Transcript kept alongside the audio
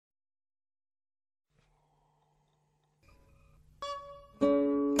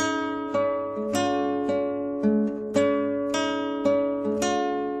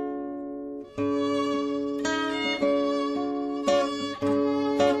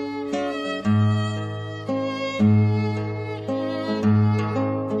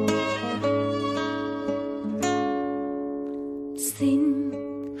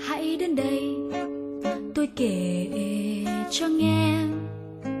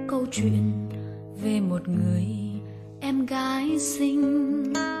chuyện về một người em gái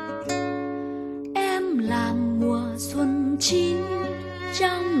xinh. Em làm mùa xuân chín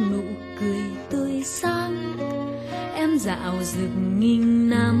trong nụ cười tươi sáng. Em dạo rực nghìn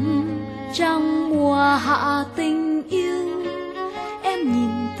năm trong mùa hạ tình yêu. Em nhìn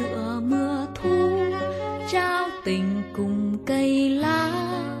tựa mưa thu trao tình cùng cây lá,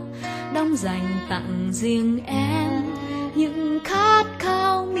 đong dành tặng riêng em những khát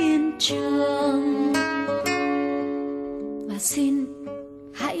khao miên trường. Và xin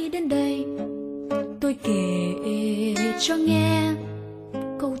hãy đến đây tôi kể cho nghe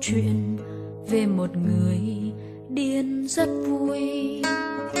câu chuyện về một người điên rất vui.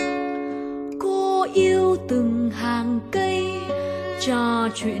 Cô yêu từng hàng cây, trò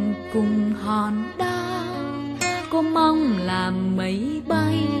chuyện cùng hòn đá. Cô mong làm mây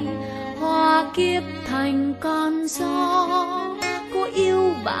bay, hoa kiếp thành con gió. Cô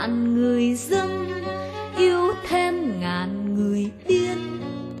yêu vạn người dưng, yêu thêm ngàn người điên.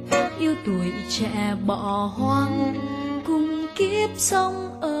 Yêu tuổi trẻ bỏ hoang cùng kiếp sống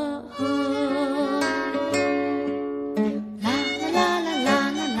ở hờ.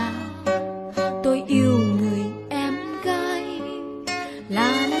 Tôi yêu người em gái.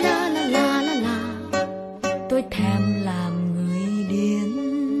 La la la la la la la. Tôi thèm làm người điên.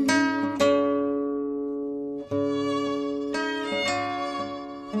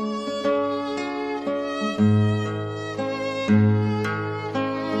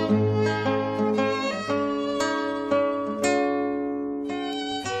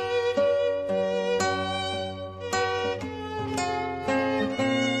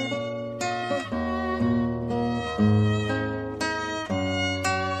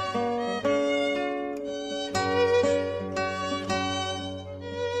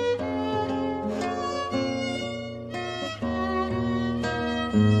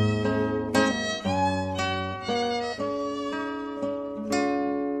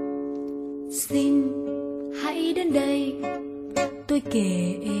 Xin hãy đến đây tôi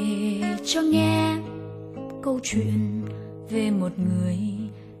kể cho nghe câu chuyện về một người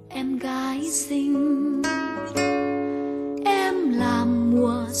em gái xinh. Em làm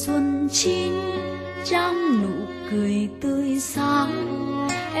mùa xuân chín trong nụ cười tươi sáng.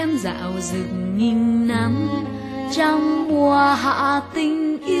 Em dạo rực nghìn năm trong mùa hạ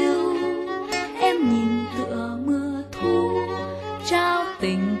tình yêu. Em nhìn tựa mưa thu trao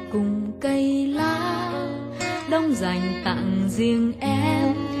tình cùng cây lá, đong dành tặng riêng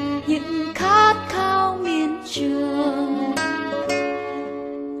em những khát khao miên trường.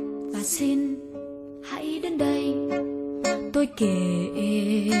 Và xin hãy đến đây tôi kể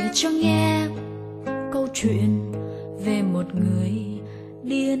cho nghe câu chuyện về một người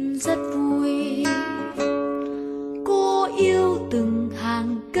điên rất vui. Cô yêu từng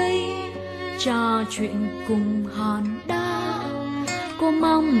hàng cây, trò chuyện cùng hòn đá. Cô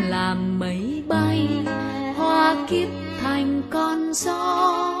mong làm mây bay, hoa kiếp thành con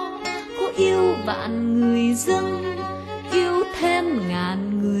gió. Cô yêu vạn người dưng, yêu thêm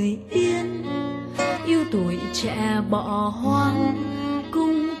ngàn người điên. Yêu tuổi trẻ bỏ hoang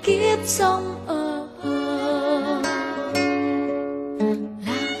cùng kiếp sống ở hờ.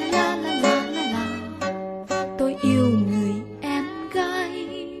 La la la la la la. Tôi yêu người em gái.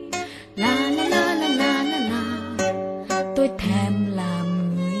 La la la la la la la. Tôi thèm